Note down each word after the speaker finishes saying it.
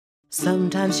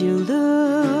Sometimes you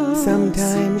lose,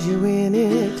 sometimes you win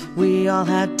it. We all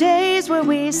have days where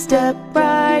we step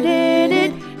right in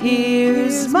it.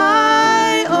 Here's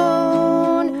my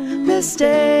own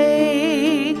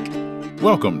mistake.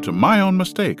 Welcome to My Own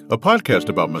Mistake, a podcast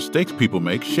about mistakes people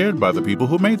make shared by the people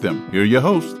who made them. Here are your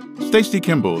hosts, Stacey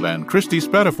Kimball and Christy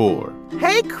Spatafor.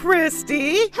 Hey,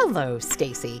 Christy. Hello,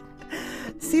 Stacey.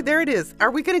 See, there it is. Are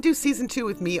we going to do season 2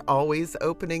 with me always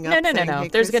opening up? No. Hey,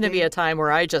 There's going to Christy? be a time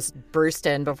where I just burst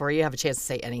in before you have a chance to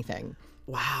say anything.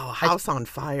 Wow, house on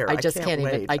fire. I just can't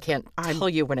wait. I can't tell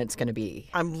you when it's going to be.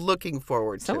 I'm looking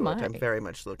forward to it. I'm very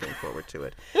much looking forward to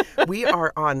it. We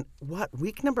are on, what,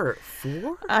 week number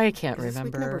 4? I can't Is this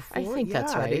remember. Week number 4? I think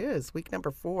that's right. It is week number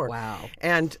 4. Wow.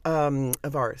 And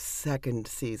of our second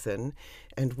season.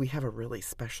 And we have a really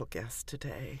special guest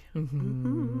today.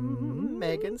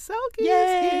 Megan Selke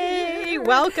is here.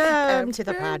 Welcome to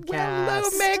the podcast.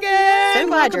 Hello, Megan. So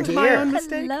glad you're Welcome to My here. Own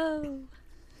Mistake. Hello.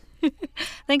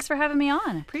 Thanks for having me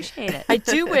on. Appreciate it. I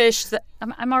do wish that.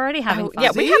 I'm already having fun. Yeah,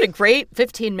 we had a great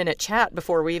 15-minute chat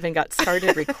before we even got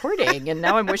started recording, and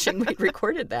now I'm wishing we'd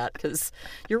recorded that because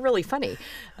you're really funny.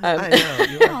 I know,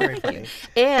 you are very funny.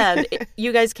 And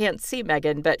you guys can't see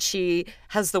Megan, but she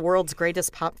has the world's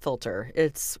greatest pop filter.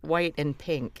 It's white and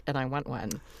pink, and I want one.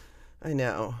 I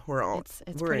know. We're all It's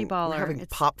pretty baller. We're having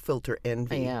It's- pop filter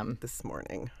envy I am. this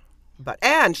morning.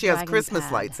 And she has Dragon Christmas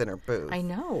pad. lights in her booth. I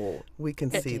know. We can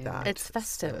see that. It's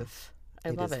festive. I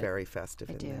love It is it. very festive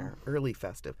in do. there. Early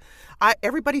festive.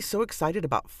 Everybody's so excited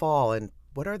about fall. And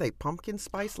what are they? Pumpkin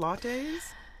spice lattes?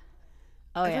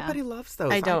 Oh, yeah. Everybody loves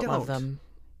those. I don't love them.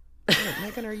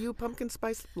 Megan, are you a pumpkin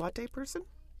spice latte person?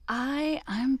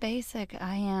 I'm basic.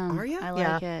 I am. Are ya? I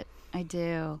Yeah. like it. I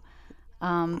do.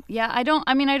 Yeah, I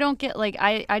don't get like,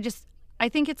 I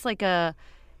think it's like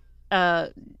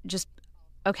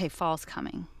okay, fall's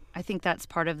coming. I think that's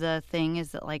part of the thing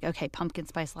is that like, okay, pumpkin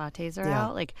spice lattes are Yeah.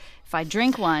 out. Like if I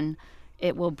drink one,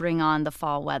 it will bring on the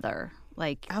fall weather.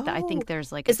 Like I think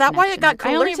there's like Is that why it got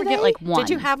connection. cooler I only today? ever get like one.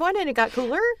 Did you have one and it got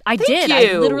cooler? I Thank did.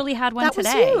 You. I literally had one That was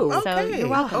today. you. So Okay. you're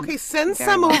welcome. Okay, send Very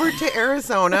some welcome. over to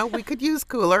Arizona. We could use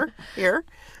cooler here.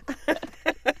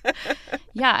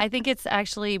 Yeah, I think it's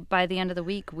actually by the end of the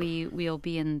week we'll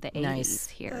be in the 80s Nice.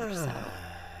 here. So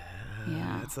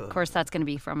yeah, That's a- of course that's going to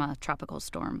be from a tropical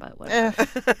storm, but whatever.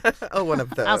 Oh, one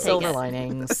of those. I'll take Silver it.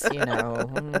 linings,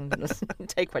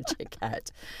 take what you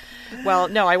get. Well,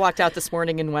 no, I walked out this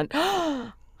morning and went,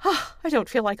 I don't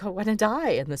feel like I want to die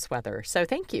in this weather. So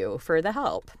thank you for the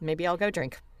help. Maybe I'll go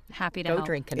drink. Happy to Go help.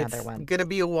 drink another It's one. going to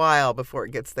be a while before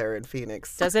it gets there in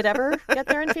Phoenix. Does it ever get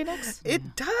there in Phoenix? It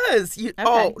does.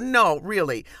 Oh, no,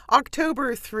 really.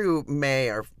 October through May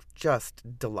are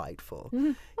just delightful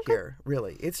here,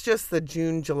 really. It's just the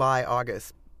June, July,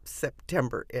 August,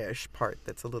 September-ish part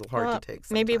that's a little hard Well, to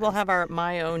take maybe we'll sometimes. have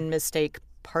My Own Mistake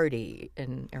party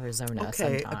in Arizona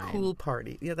Okay, sometime. a cool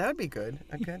party. Yeah, that would be good.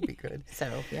 That could be good.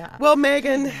 So, yeah. Well,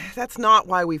 Megan, that's not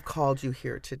why we've called you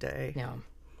here today. No.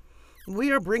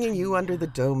 We are bringing you under the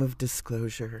dome of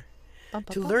disclosure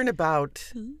to learn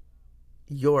about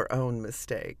your own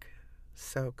mistake.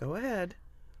 So go ahead.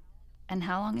 And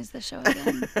how long is the show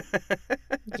again?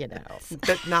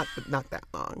 But not that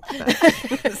long.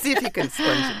 But see if you can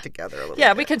sponge it together a little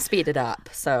Yeah, bit. we can speed it up.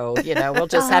 So, we'll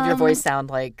just have your voice sound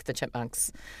like the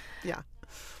Chipmunks. Yeah.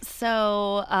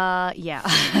 So, yeah.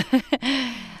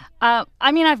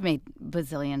 I mean, I've made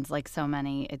bazillions, like so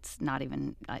many. It's not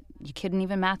even, you couldn't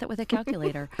even math it with a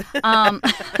calculator.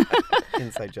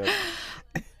 Inside joke.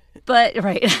 But,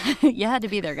 right, you had to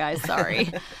be there, guys.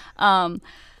 Sorry.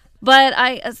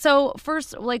 So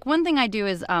first, like one thing I do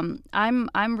is I'm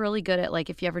really good at like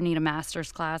if you ever need a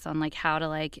master's class on like how to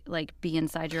like be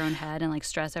inside your own head and like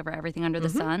stress over everything under the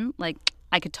sun, like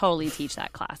I could totally teach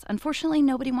that class. Unfortunately,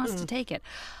 nobody wants to take it.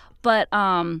 But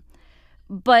one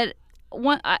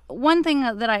thing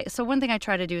I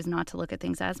try to do is not to look at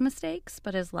things as mistakes,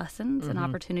 but as lessons and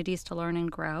opportunities to learn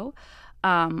and grow.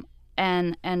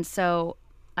 And so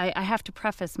I have to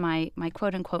preface my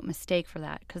quote unquote mistake for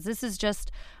that because this is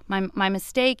just my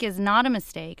mistake is not a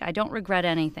mistake. I don't regret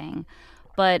anything,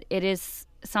 but it is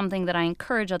something that I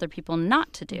encourage other people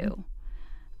not to do,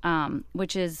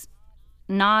 which is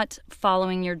not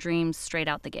following your dreams straight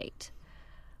out the gate.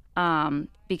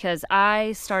 Because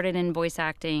I started in voice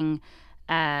acting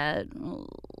at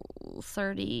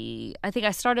 30. I think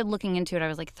I started looking into it. I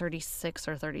was like 36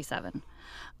 or 37.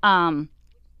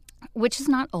 Which is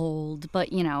not old, but,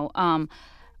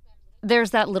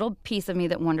 there's that little piece of me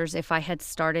that wonders if I had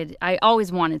started. I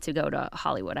always wanted to go to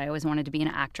Hollywood. I always wanted to be an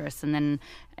actress. And then,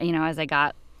 as I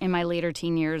got in my later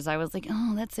teen years, I was like,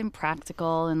 oh, that's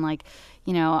impractical. And like,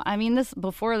 you know, I mean, this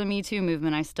before the Me Too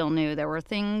movement, I still knew there were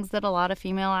things that a lot of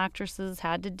female actresses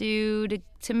had to do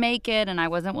to make it. And I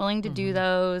wasn't willing to do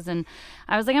those. And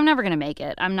I was like, I'm never going to make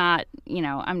it. I'm not, you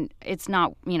know, it's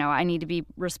not, you know, I need to be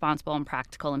responsible and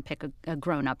practical and pick a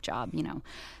grown up job, you know.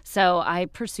 So I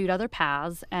pursued other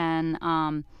paths and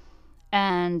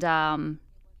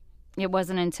it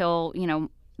wasn't until, you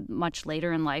know, much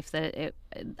later in life that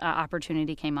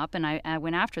opportunity came up and I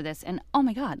went after this. And oh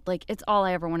my God, like it's all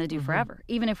I ever want to do forever.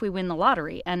 Even if we win the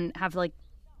lottery and have like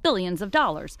billions of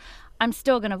dollars, I'm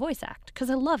still going to voice act because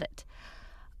I love it.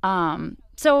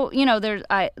 So, you know,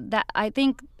 I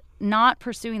think not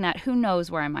pursuing that, who knows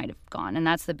where I might have gone. And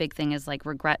that's the big thing is like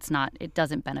it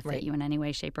doesn't benefit you in any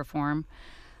way, shape or form.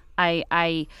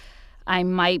 I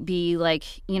might be like,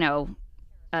 you know,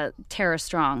 Tara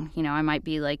Strong, you know, I might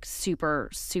be like super,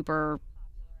 super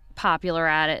popular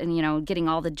at it and, you know, getting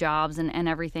all the jobs and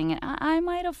everything. And I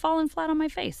might have fallen flat on my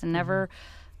face and never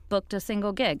booked a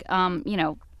single gig, you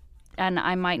know, and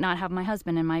I might not have my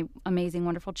husband and my amazing,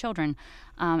 wonderful children.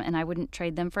 And I wouldn't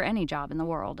trade them for any job in the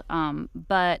world.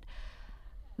 But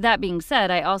that being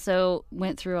said, I also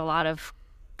went through a lot of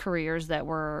careers that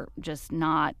were just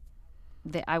not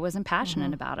I wasn't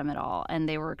passionate about them at all, and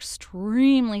they were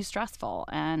extremely stressful.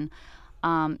 And,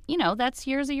 you know, that's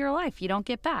years of your life you don't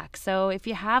get back. So if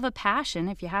you have a passion,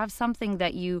 if you have something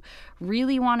that you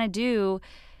really want to do,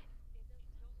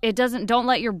 don't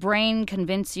let your brain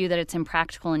convince you that it's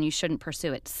impractical and you shouldn't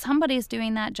pursue it. Somebody's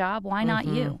doing that job. Why not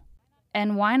you?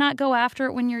 And why not go after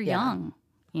it when you're young,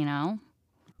 you know?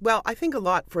 Well, I think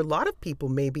for a lot of people,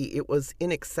 maybe it was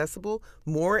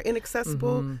more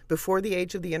inaccessible before the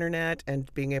age of the internet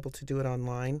and being able to do it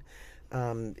online.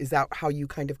 Is that how you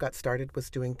kind of got started,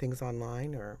 was doing things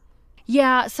online or?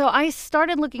 Yeah, so I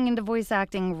started looking into voice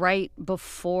acting right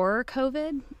before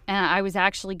COVID, and I was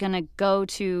actually going to go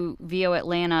to VO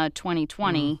Atlanta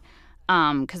 2020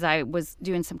 because I was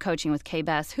doing some coaching with Kay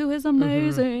Bess, who is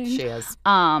amazing. She is.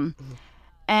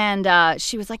 And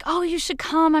she was like, oh, you should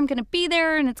come. I'm going to be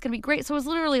there, and it's going to be great. So it was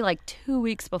literally like 2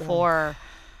 weeks before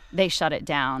they shut it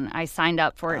down. I signed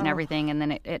up for it and everything, and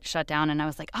then it shut down, and I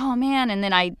was like, oh, man. And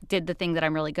then I did the thing that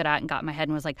I'm really good at and got in my head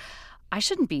and was like, I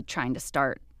shouldn't be trying to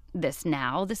start this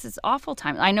now. This is awful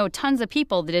time. I know tons of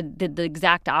people that did the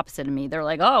exact opposite of me. They're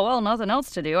like, oh, well, nothing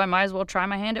else to do. I might as well try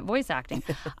my hand at voice acting.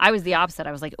 I was the opposite.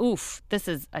 I was like, oof, this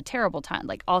is a terrible time.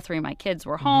 Like all three of my kids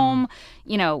were home,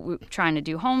 you know, trying to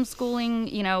do homeschooling,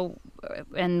 you know,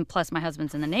 and plus my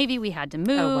husband's in the Navy. We had to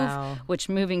move, which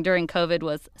moving during COVID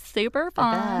was super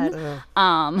fun. You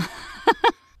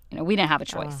know, we didn't have a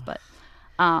choice, but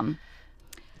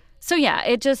so yeah,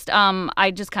 it just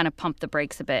I just kind of pumped the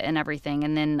brakes a bit and everything,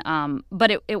 and then but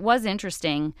it was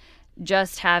interesting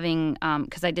just having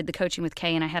because I did the coaching with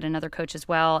Kay and I had another coach as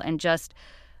well, and just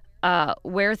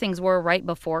where things were right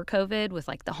before COVID with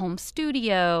like the home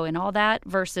studio and all that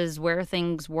versus where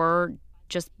things were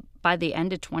just by the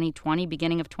end of 2020,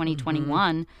 beginning of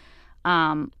 2021.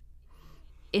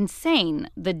 Insane,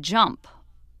 the jump,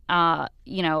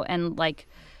 you know, and like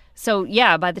so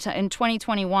yeah. By the time in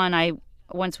 2021,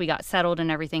 once we got settled and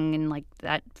everything in like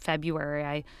that February,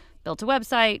 I built a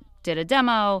website, did a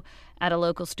demo at a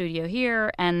local studio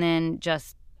here, and then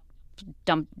just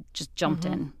jumped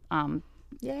in.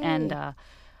 And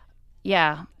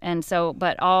yeah, and so,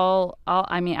 but all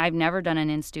I mean, I've never done an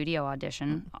in-studio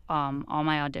audition. All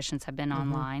my auditions have been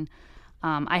online.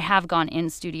 I have gone in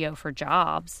studio for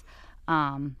jobs,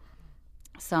 some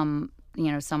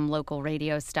local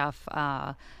radio stuff.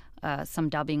 Some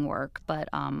dubbing work, but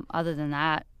other than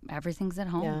that, everything's at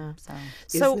home. Yeah.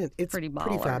 So it's pretty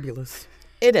pretty fabulous.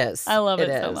 It is. I love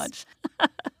it so much.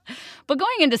 But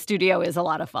going into studio is a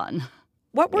lot of fun.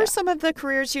 What were some of the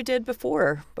careers you did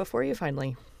before you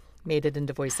finally made it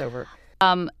into voiceover?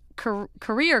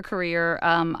 Career.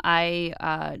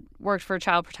 I worked for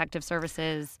Child Protective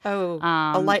Services.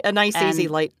 A nice, easy,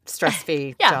 light,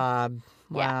 stress-free job.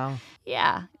 Wow.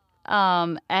 Yeah.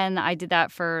 And I did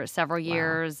that for several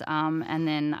years. And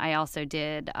then I also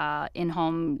did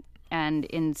in-home and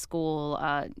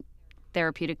in-school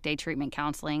therapeutic day treatment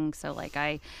counseling. So like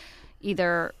I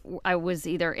was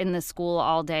either in the school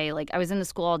all day, like I was in the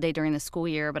school all day during the school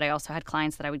year, but I also had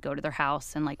clients that I would go to their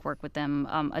house and like work with them,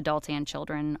 adults and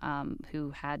children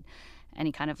who had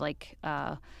any kind of like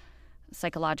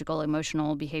psychological,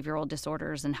 emotional, behavioral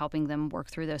disorders, and helping them work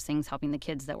through those things, helping the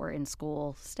kids that were in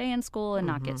school stay in school and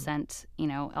not get sent, you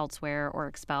know, elsewhere or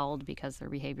expelled because their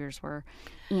behaviors were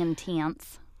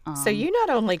intense. So you not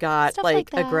only got like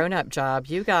a grown-up job,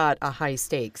 you got a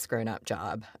high-stakes grown-up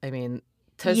job. I mean,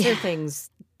 those are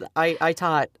things I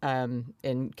taught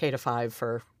in K to 5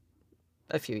 for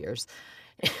a few years,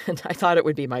 and I thought it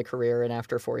would be my career. And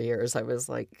after 4 years, I was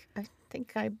like, I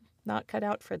think I'm not cut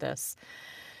out for this.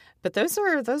 But those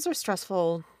are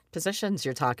stressful positions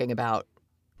you're talking about.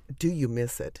 Do you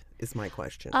miss it? Is my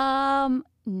question.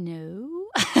 No.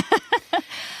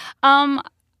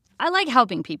 I like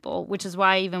helping people, which is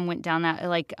why I even went down that.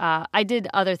 Like, I did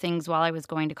other things while I was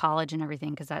going to college and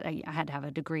everything because I had to have a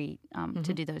degree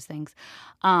to do those things.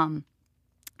 Whole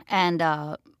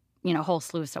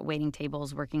slew of stuff, waiting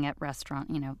tables, working at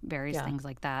restaurant, various things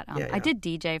like that. I did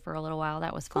DJ for a little while.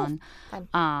 That was fun.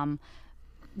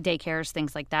 Daycares,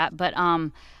 things like that. But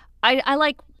I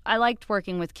liked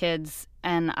working with kids,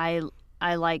 and I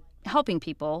like helping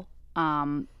people.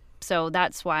 So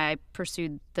that's why I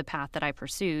pursued the path that I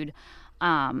pursued.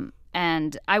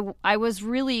 And I was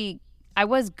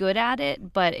good at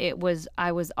it, but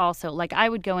I was also like, I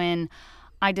would go in.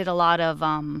 I did a lot of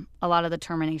the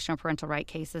termination of parental right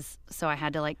cases, so I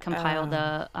had to like compile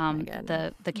the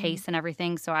case and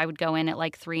everything. So I would go in at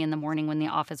like 3 a.m. when the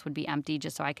office would be empty,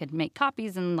 just so I could make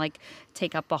copies and like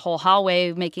take up a whole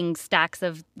hallway making stacks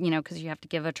of because you have to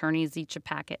give attorneys each a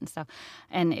packet and stuff.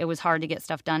 And it was hard to get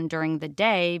stuff done during the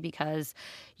day because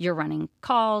you're running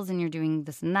calls and you're doing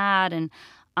this and that, and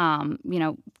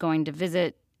going to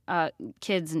visit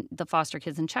kids, the foster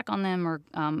kids, and check on them, or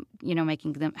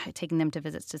taking them to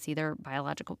visits to see their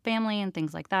biological family and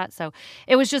things like that. So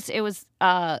it was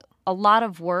a lot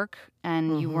of work,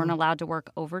 and you weren't allowed to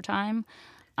work overtime.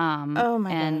 Oh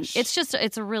my gosh!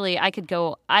 It's a really I could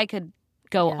go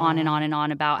Yeah. on and on and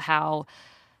on about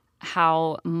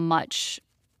how much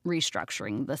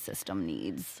restructuring the system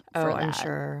needs. For I'm that.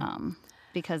 sure.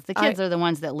 Because the kids are the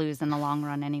ones that lose in the long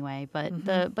run anyway. But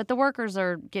the workers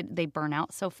they burn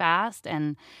out so fast,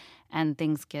 and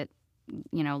things get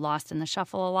lost in the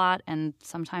shuffle a lot. And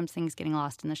sometimes things getting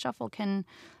lost in the shuffle can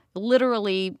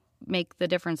literally make the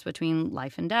difference between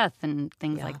life and death and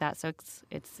things like that. So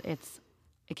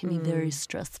it can be a very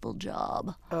stressful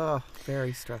job. Oh,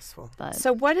 very stressful. But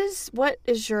So what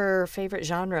is your favorite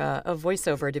genre of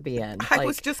voiceover to be in? I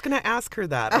was just going to ask her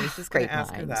that. I was just going to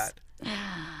ask her that.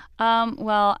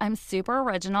 Well, I'm super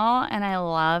original, and I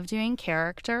love doing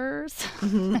characters.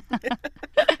 Well,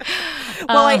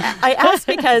 I asked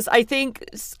because I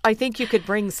think you could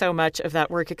bring so much of that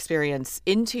work experience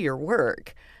into your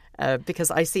work,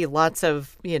 because I see lots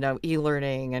of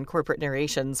e-learning and corporate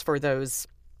narrations for those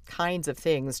kinds of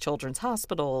things, children's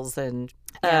hospitals and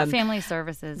family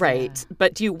services. Right. Yeah.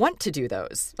 But do you want to do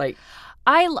those? Like,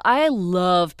 I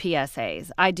love PSAs.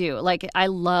 I do. Like, I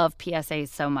love PSAs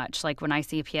so much. Like, when I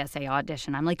see a PSA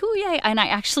audition, I'm like, oh, yay. And I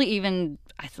actually even,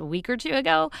 a week or two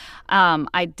ago,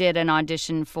 I did an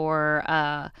audition for,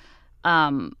 I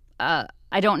don't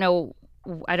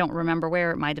remember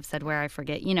where. It might have said where, I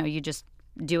forget. You just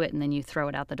do it and then you throw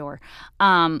it out the door.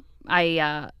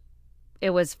 It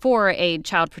was for a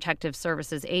child protective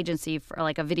services agency, for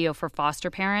like a video for foster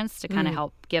parents to kind of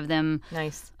help give them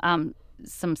nice.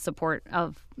 Some support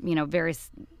of various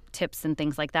tips and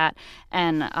things like that.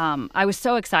 And I was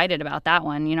so excited about that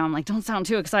one. I'm like, don't sound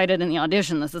too excited in the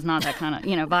audition. This is not that kind of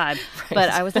vibe. Right. But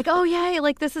I was like, oh yay!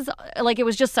 Like, this is like, it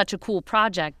was just such a cool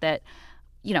project that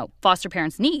foster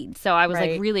parents need. So I was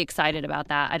like really excited about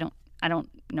that. I don't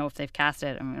know if they've cast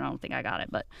it. I mean, I don't think I got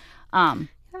it, but I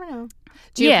don't know.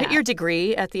 Do you put your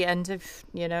degree at the end of,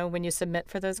 when you submit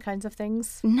for those kinds of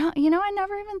things? No, I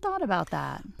never even thought about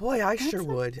that. Boy, I sure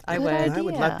would. I would. I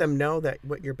would let them know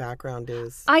what your background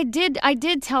is. I did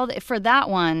tell for that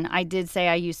one. I did say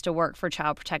I used to work for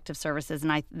Child Protective Services,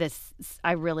 and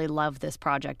I really love this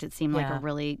project. It seemed like a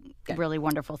really, really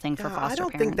wonderful thing for foster parents. I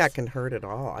don't think that can hurt at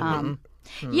all. I mean,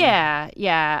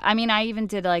 yeah. I mean, I even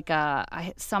did like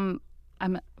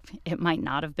it might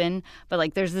not have been, but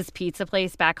like there's this pizza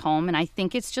place back home, and I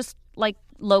think it's just like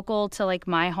local to like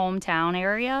my hometown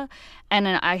area, and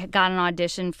then I got an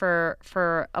audition for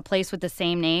a place with the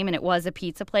same name, and it was a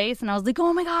pizza place, and I was like,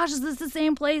 oh my gosh, is this the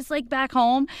same place like back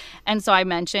home? And so I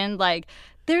mentioned like,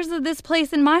 there's this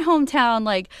place in my hometown,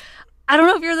 like I don't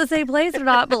know if you're the same place or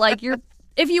not, but like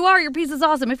if you are, your pizza's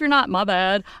awesome. If you're not, my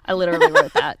bad. I literally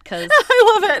wrote that because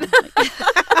I love it.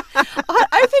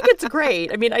 I think it's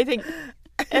great. I mean, I think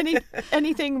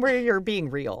anything where you're being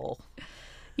real.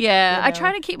 Yeah, I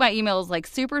try to keep my emails like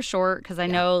super short because I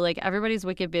know like everybody's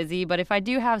wicked busy. But if I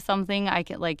do have something I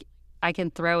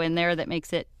can throw in there that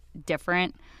makes it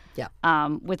different,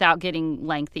 without getting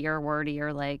lengthy or wordy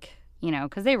or like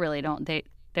because they really don't.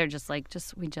 They're just like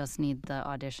we just need the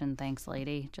audition. Thanks,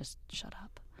 lady. Just shut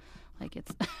up. Like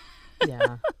it's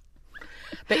yeah.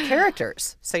 But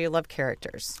characters. So you love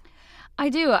characters. I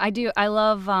do. I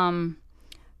love.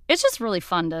 it's just really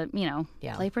fun to,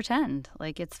 Yeah. play pretend.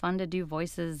 Like, it's fun to do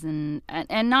voices and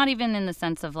not even in the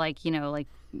sense of like, like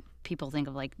people think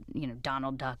of like,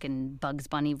 Donald Duck and Bugs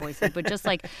Bunny voices, but just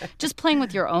like just playing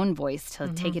with your own voice to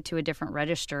take it to a different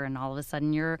register, and all of a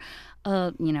sudden you're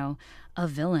a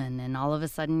villain, and all of a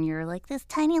sudden you're like this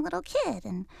tiny little kid,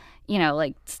 and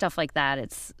like stuff like that.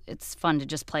 It's fun to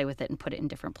just play with it and put it in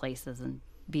different places and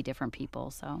be different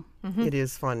people. So It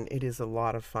is fun. It is a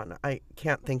lot of fun. I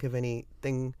can't think of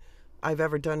anything I've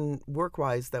ever done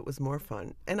work-wise that was more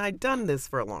fun. And I'd done this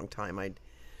for a long time.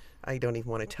 I don't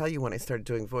even want to tell you when I started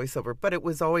doing voiceover, but it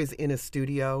was always in a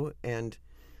studio, and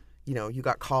you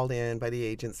got called in by the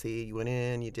agency. You went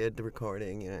in, you did the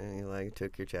recording, you like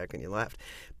took your check and you left.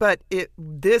 But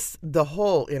the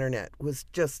whole internet was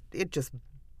just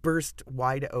burst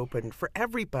wide open for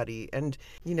everybody. And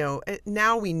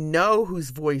now we know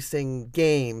who's voicing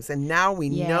games, and now we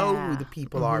know who the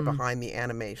people are behind the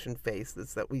animation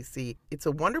faces that we see. It's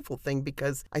a wonderful thing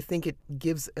because I think it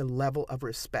gives a level of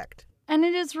respect. And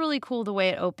it is really cool the way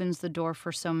it opens the door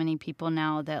for so many people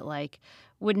now that like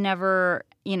would never,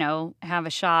 have a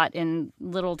shot in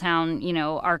little town,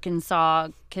 Arkansas,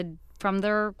 could from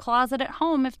their closet at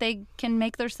home if they can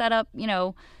make their setup,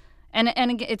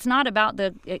 And it's not about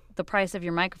the price of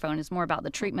your microphone. It's more about the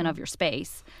treatment of your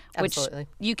space, which Absolutely.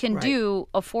 you can do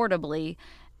affordably,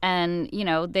 and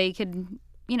they could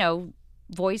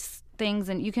voice things,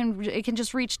 and it can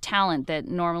just reach talent that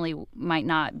normally might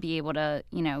not be able to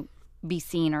be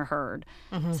seen or heard.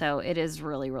 So it is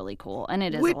really, really cool, and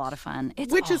it is a lot of fun.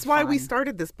 Which is why we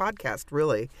started this podcast.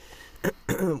 Really,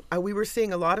 we were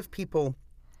seeing a lot of people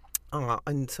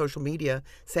on social media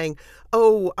saying,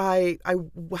 "Oh,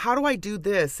 how do I do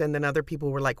this?" And then other people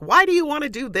were like, "Why do you want to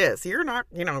do this? You're not,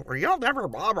 you'll never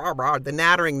blah blah blah." The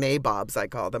nattering nabobs, I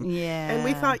call them. Yeah. And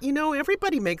we thought,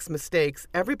 everybody makes mistakes.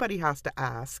 Everybody has to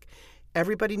ask.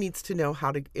 Everybody needs to know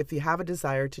how to. If you have a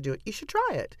desire to do it, you should try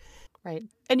it. Right.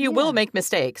 And you will make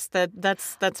mistakes.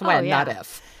 That's when, not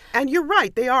if. And you're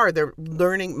right. They're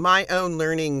my own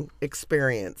learning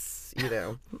experience.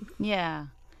 Yeah.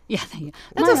 Yeah,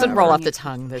 That doesn't roll off the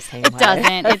tongue the same way. It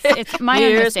doesn't. It's my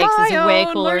own mistakes is a way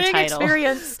cooler title.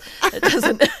 Experience. It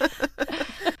doesn't.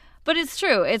 But it's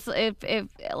true. It's if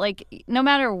like no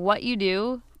matter what you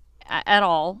do at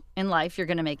all in life, you're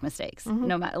going to make mistakes.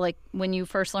 No matter like when you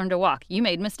first learned to walk, you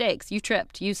made mistakes. You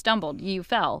tripped. You stumbled. You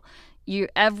fell.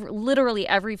 Literally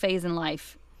every phase in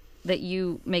life that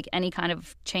you make any kind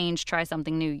of change, try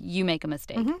something new, you make a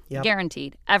mistake. Yep.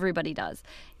 Guaranteed. Everybody does.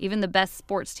 Even the best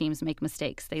sports teams make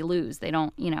mistakes. They lose. They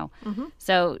don't,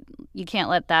 So you can't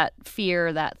let that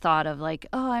fear, that thought of like,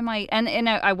 oh, I might. And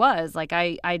I was. Like,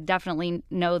 I definitely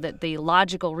know that the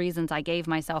logical reasons I gave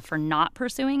myself for not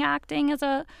pursuing acting as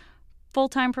a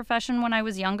full-time profession when I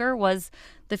was younger was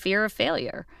the fear of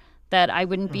failure. That I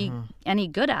wouldn't be any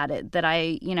good at it, that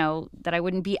I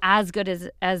wouldn't be as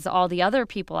good as all the other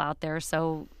people out there.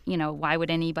 So, why would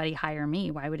anybody hire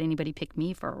me? Why would anybody pick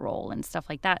me for a role and stuff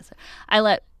like that?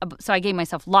 So I gave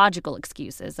myself logical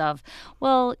excuses of,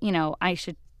 well, I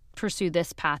should pursue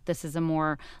this path. This is a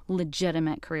more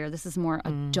legitimate career. This is more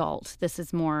adult. This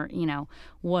is more,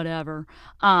 whatever.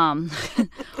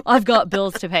 I've got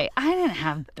bills to pay. I didn't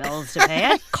have bills to pay. I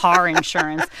had car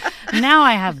insurance. Now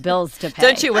I have bills to pay.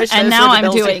 Don't you wish? And those now were the I'm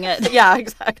bills doing it. Yeah,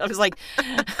 exactly. I was like,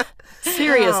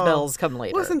 serious bills come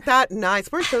later. Wasn't that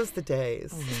nice? Weren't those the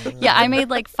days? Yeah, I made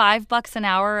like $5 an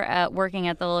hour working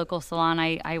at the local salon.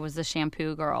 I was a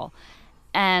shampoo girl,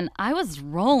 and I was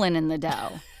rolling in the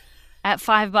dough. At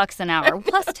 $5 an hour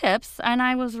plus tips, and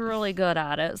I was really good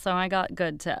at it, so I got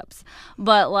good tips.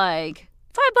 But like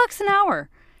 $5 an hour,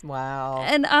 Wow.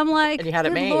 and I'm like, And you had it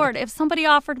good made. Lord, if somebody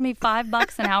offered me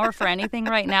 $5 an hour for anything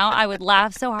right now, I would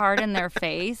laugh so hard in their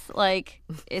face, like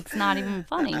it's not even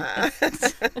funny.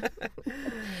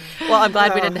 Well, I'm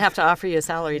glad we didn't have to offer you a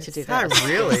salary to do that. Not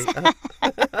really.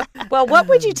 Well, what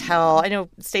would you tell? I know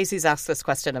Stacey's asked this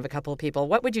question of a couple of people.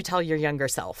 What would you tell your younger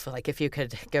self, like if you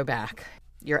could go back?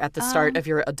 You're at the start of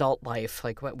your adult life.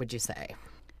 Like, what would you say?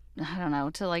 I don't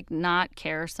know, to like not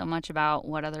care so much about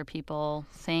what other people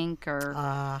think,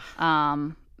 or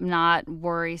not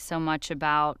worry so much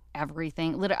about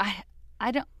everything.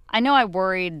 I know I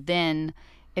worried then.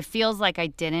 It feels like I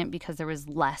didn't because there was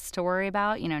less to worry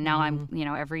about. Now I'm,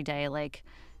 every day, like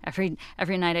every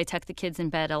night I tuck the kids in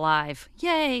bed alive.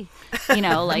 Yay.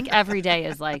 Like every day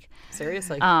is like,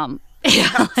 Seriously. yeah,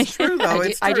 It's true, though.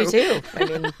 It's true. I do too. I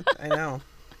mean, I know.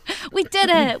 we did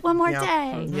it. One more Yeah.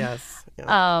 day. Yes.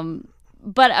 Yeah.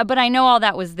 But I know all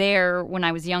that was there when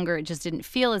I was younger. It just didn't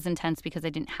feel as intense because I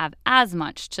didn't have as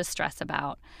much to stress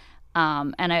about.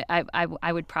 And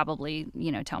I would probably,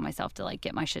 tell myself to like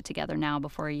get my shit together now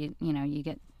before you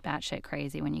get batshit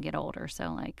crazy when you get older.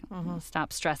 So like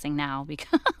stop stressing now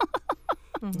because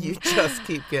you just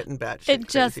keep getting batshit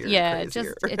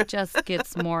crazier. It just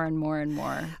gets more and more and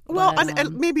more. Well,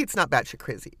 and maybe it's not batshit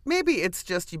crazy. Maybe it's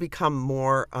just you become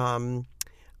more,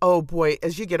 oh boy,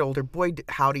 as you get older, boy,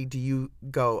 howdy do you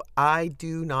go, I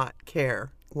do not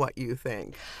care what you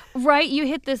think. Right. You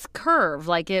hit this curve.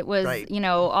 Like it was,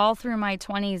 all through my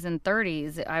 20s and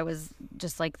 30s, I was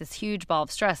just like this huge ball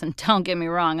of stress. And don't get me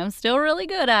wrong, I'm still really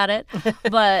good at it.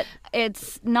 But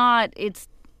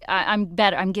I'm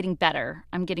better. I'm getting better.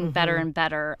 I'm getting better and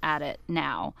better at it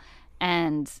now.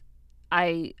 And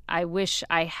I wish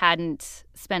I hadn't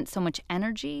spent so much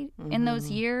energy in those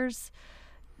years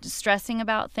stressing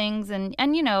about things. And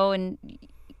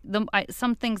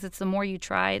some things, it's the more you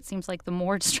try, it seems like the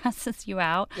more it stresses you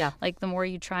out. Yeah. Like the more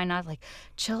you try not like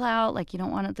chill out, like you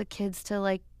don't want the kids to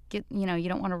like get, you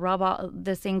don't want to rub all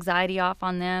this anxiety off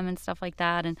on them and stuff like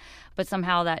that. But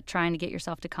somehow that trying to get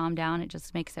yourself to calm down, it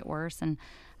just makes it worse. And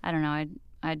I don't know,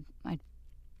 I'd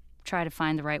try to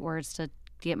find the right words to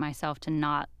get myself to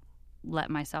not let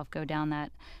myself go down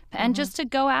that, and just to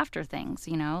go after things,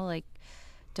 like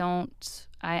don't.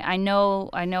 I know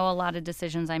a lot of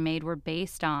decisions I made were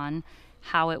based on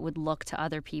how it would look to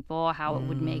other people, how it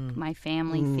would make my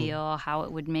family feel, how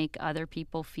it would make other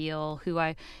people feel, who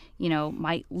I,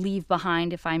 might leave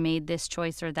behind if I made this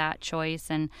choice or that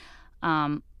choice. And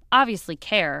obviously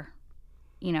care,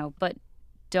 but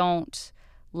don't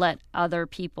let other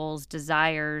people's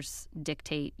desires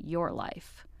dictate your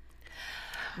life.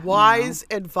 Wise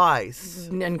advice.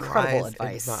 Incredible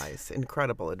advice.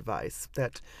 Incredible advice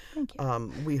that Thank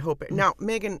you. We hope. Now,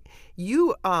 Megan,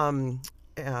 you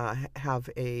have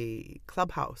a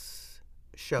Clubhouse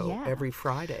show every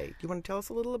Friday. Do you want to tell us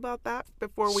a little about that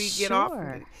before we get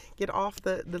off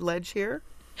the ledge here?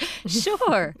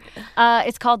 Sure.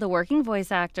 It's called The Working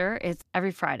Voice Actor. It's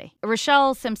every Friday.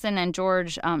 Rochelle Simpson and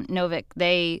George Novick,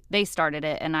 they started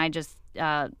it, and I just,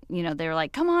 they were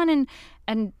like, come on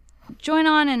and join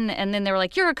on, and then they were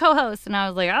like, you're a co-host, and I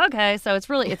was like, okay. So it's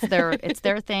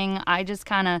their thing. I just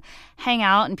kind of hang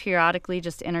out and periodically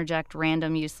just interject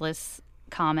random useless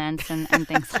comments and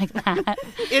things like that.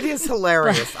 It is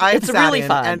hilarious. It's really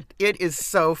fun, and it is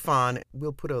so fun.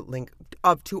 We'll put a link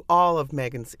up to all of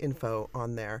Megan's info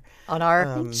on there on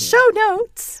our show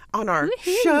notes. On our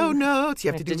show notes,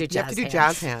 you have to do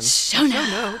jazz hands. Show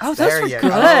notes. Oh, those were good. Oh,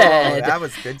 that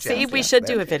was good. Jazz See, we hands should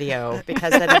there. do a video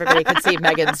because then everybody could see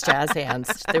Megan's jazz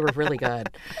hands. They were really good.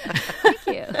 Thank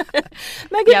you.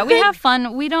 Megan, yeah, we have fun.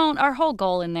 Our whole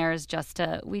goal in there is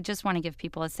we just want to give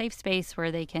people a safe space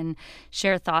where they can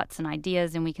share thoughts and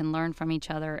ideas, and we can learn from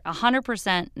each other.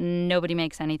 100%, nobody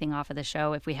makes anything off of the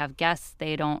show. If we have guests,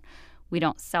 we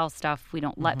don't sell stuff. We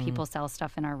don't let people sell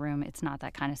stuff in our room. It's not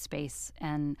that kind of space.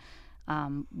 And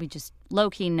we just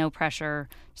low-key, no pressure,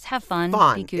 just have fun.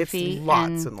 Be goofy. It's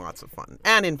lots and lots of fun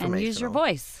and informational. And use your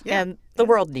voice. Yeah. And the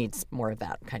world needs more of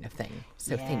that kind of thing.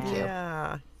 So thank you.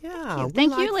 Yeah.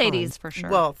 Thank you, ladies, for sure.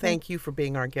 Well, thank you for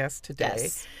being our guest today.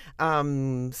 Yes.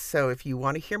 So if you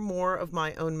want to hear more of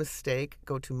My Own Mistake,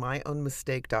 go to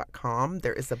myownmistake.com.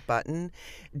 There is a button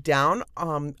down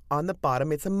on the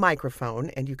bottom. It's a microphone,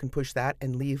 and you can push that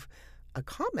and leave a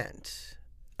comment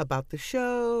about the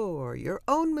show or your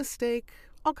own mistake,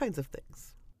 all kinds of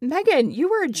things. Megan, you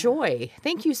were a joy.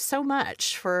 Thank you so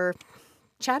much for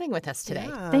chatting with us today.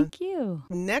 Yeah. Thank you.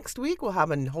 Next week, we'll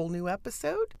have a whole new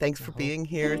episode. Thanks for being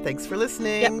here. Thanks for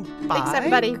listening. Yep. Bye, Thanks,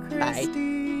 everybody.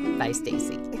 Christy. Bye,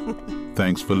 Stacy.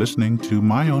 Thanks for listening to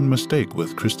My Own Mistake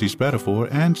with Christy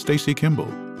Spatafor and Stacy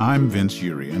Kimball. I'm Vince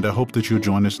Urie, and I hope that you'll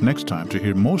join us next time to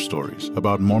hear more stories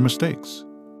about more mistakes.